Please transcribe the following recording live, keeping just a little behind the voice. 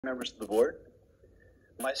Members of the board.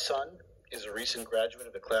 My son is a recent graduate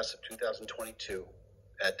of the class of 2022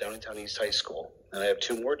 at Downingtown East High School, and I have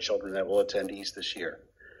two more children that will attend East this year.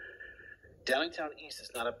 Downingtown East is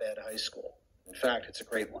not a bad high school. In fact, it's a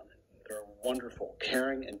great one. There are wonderful,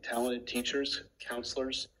 caring, and talented teachers,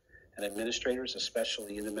 counselors, and administrators,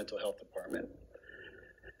 especially in the mental health department.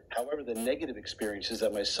 However, the negative experiences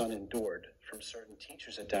that my son endured from certain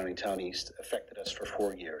teachers at Downingtown East affected us for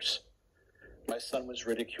 4 years. My son was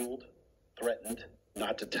ridiculed, threatened,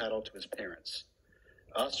 not to tattle to his parents,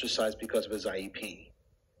 ostracized because of his IEP,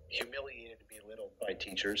 humiliated and belittled by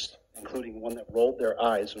teachers, including one that rolled their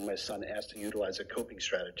eyes when my son asked to utilize a coping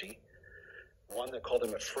strategy, one that called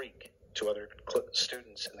him a freak to other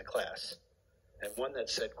students in the class, and one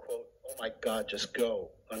that said, quote, "Oh my God, just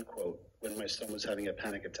go," unquote, when my son was having a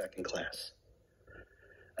panic attack in class.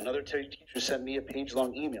 Another teacher sent me a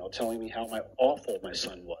page-long email telling me how awful my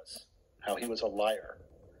son was, how he was a liar.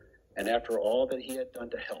 And after all that he had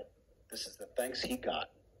done to help, this is the thanks he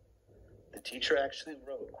got. The teacher actually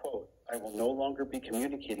wrote, quote, "I will no longer be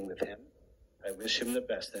communicating with him. I wish him the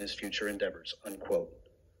best in his future endeavors," unquote.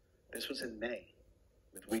 This was in May,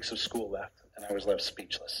 with weeks of school left, and I was left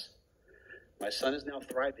speechless. My son is now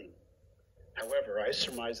thriving. However, I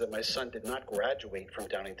surmise that my son did not graduate from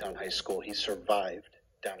Downingtown High School. He survived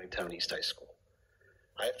Downingtown East High School.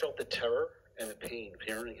 I have felt the terror and the pain of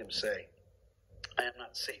hearing him say, "I am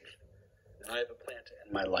not safe, and I have a plan to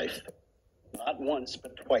end my life." Not once,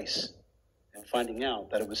 but twice, and finding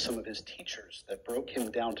out that it was some of his teachers that broke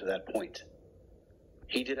him down to that point.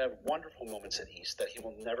 He did have wonderful moments at East that he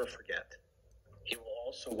will never forget. He will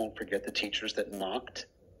also won't forget the teachers that mocked,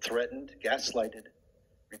 threatened, gaslighted,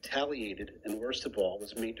 retaliated, and worst of all,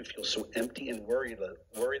 was made to feel so empty and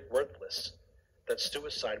worthless that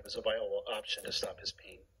suicide was a viable option to stop his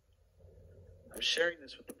pain. I'm sharing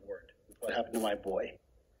this with the board, with what happened to my boy,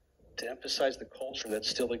 to emphasize the culture that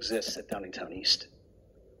still exists at Downingtown East.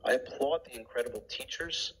 I applaud the incredible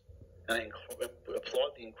teachers, and I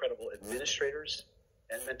applaud the incredible administrators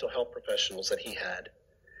and mental health professionals that he had.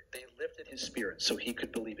 They lifted his spirit so he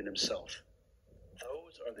could believe in himself.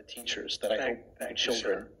 Those are the teachers that I hope my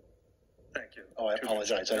children... Thank you. Oh, I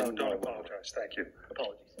apologize. No, don't apologize. Thank you.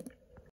 Apologies.